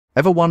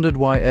Ever wondered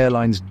why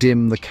airlines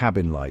dim the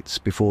cabin lights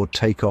before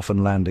takeoff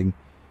and landing?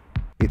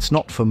 It's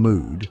not for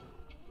mood,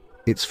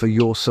 it's for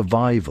your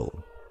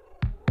survival.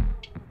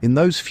 In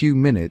those few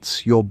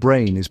minutes, your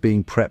brain is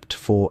being prepped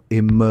for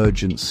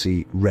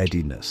emergency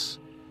readiness.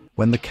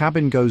 When the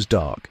cabin goes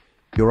dark,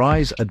 your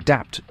eyes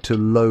adapt to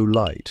low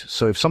light,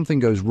 so if something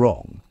goes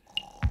wrong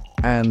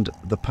and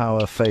the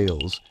power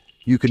fails,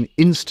 you can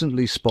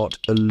instantly spot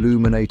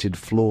illuminated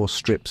floor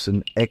strips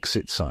and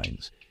exit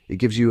signs. It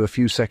gives you a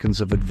few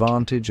seconds of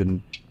advantage,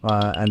 and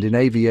in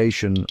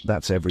aviation,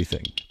 that's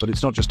everything. But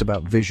it's not just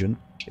about vision,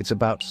 it's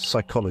about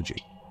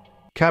psychology.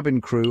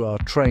 Cabin crew are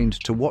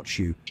trained to watch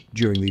you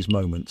during these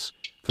moments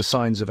for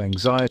signs of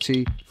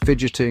anxiety,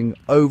 fidgeting,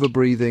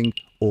 overbreathing,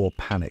 or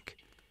panic.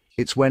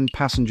 It's when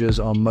passengers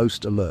are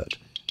most alert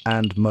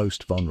and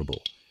most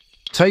vulnerable.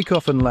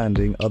 Takeoff and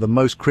landing are the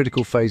most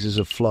critical phases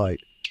of flight,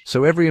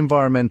 so every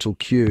environmental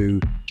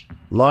cue,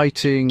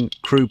 lighting,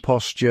 crew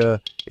posture,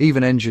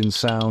 even engine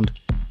sound,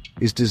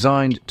 is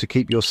designed to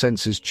keep your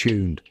senses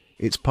tuned.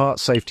 It's part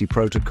safety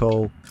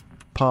protocol,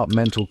 part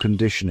mental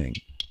conditioning.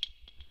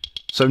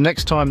 So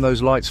next time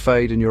those lights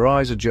fade and your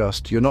eyes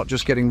adjust, you're not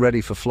just getting ready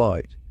for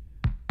flight,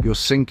 you're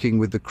syncing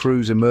with the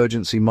crew's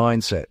emergency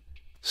mindset.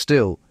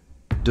 Still,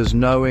 does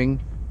knowing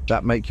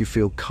that make you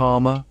feel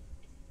calmer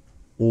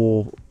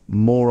or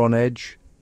more on edge?